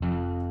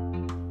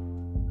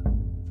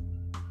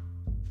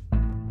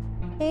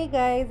Hey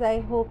guys, I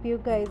hope you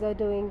guys are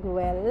doing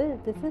well.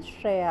 This is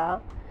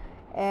Shreya,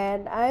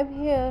 and I'm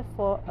here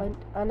for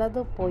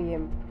another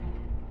poem.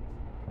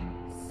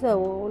 So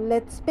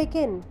let's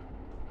begin.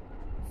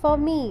 For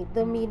me,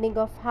 the meaning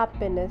of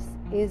happiness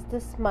is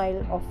the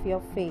smile of your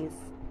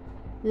face,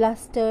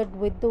 lustered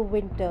with the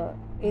winter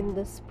in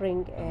the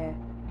spring air.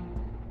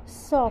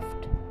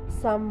 Soft,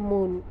 some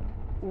moon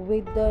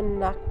with the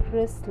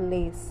nacreous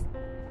lace.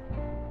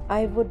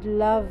 I would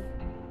love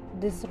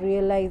this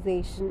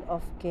realization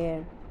of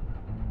care.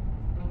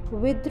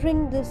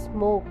 Withering the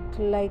smoke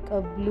like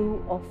a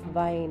blue of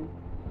wine,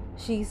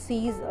 she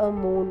sees a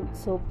moon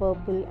so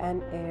purple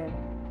and air.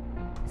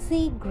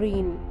 Sea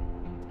green,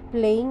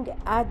 playing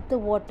at the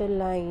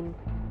waterline.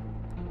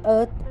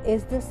 Earth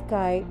is the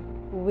sky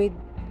with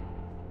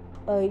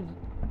a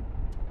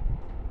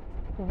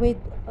with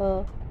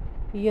a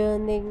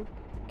yearning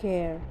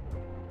care.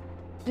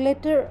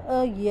 Glitter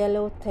a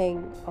yellow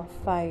thing of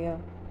fire.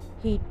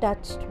 He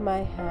touched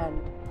my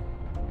hand.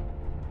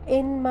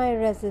 In my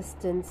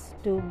resistance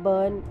to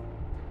burn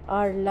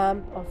our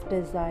lamp of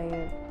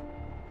desire.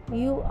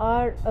 You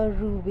are a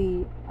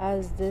ruby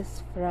as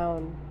this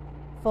frown.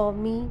 For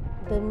me,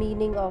 the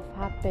meaning of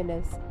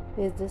happiness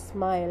is the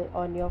smile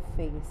on your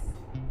face.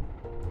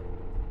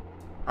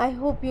 I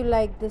hope you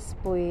like this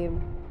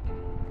poem.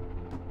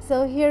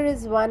 So, here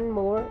is one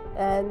more,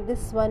 and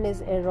this one is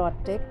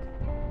erotic.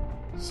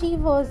 She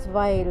was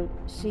wild,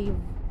 she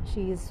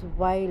is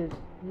wild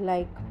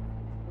like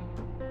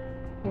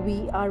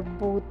we are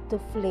both the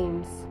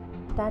flames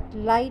that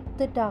light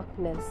the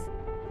darkness,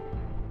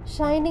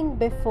 shining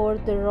before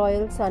the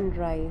royal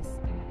sunrise.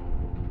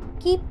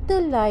 Keep the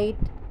light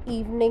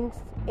evenings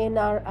in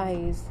our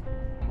eyes,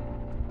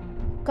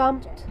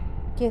 cupped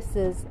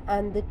kisses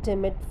and the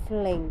timid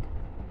fling.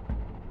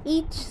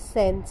 Each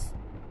sense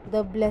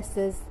the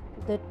blesses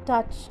the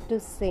touch to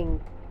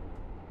sing.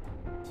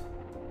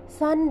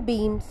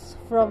 Sunbeams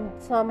from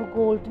some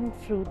golden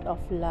fruit of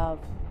love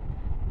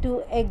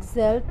to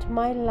exalt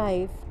my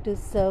life to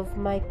serve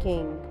my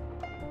King.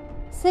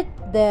 Sit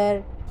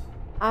there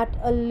at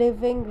a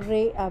living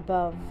ray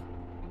above,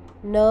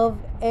 nerve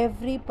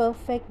every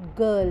perfect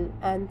girl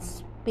and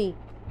speak,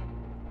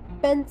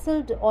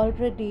 penciled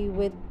already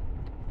with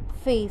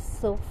face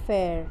so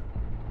fair,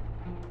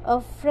 a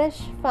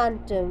fresh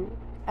phantom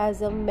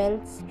as a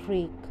melt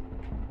streak,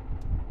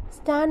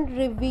 stand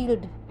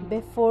revealed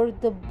before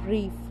the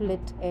brief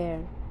lit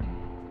air.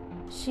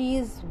 She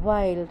is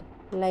wild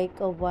like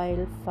a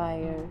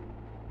wildfire.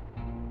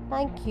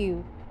 Thank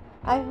you.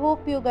 I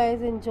hope you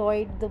guys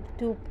enjoyed the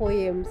two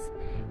poems.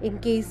 In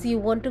case you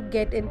want to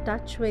get in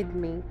touch with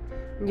me,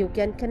 you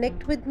can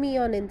connect with me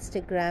on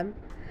Instagram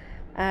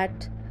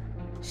at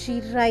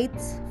She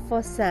Writes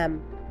for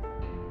Sam.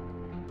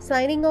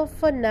 Signing off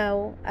for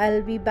now.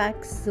 I'll be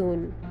back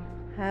soon.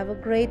 Have a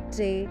great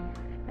day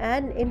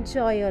and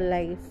enjoy your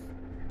life.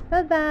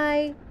 Bye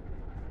bye.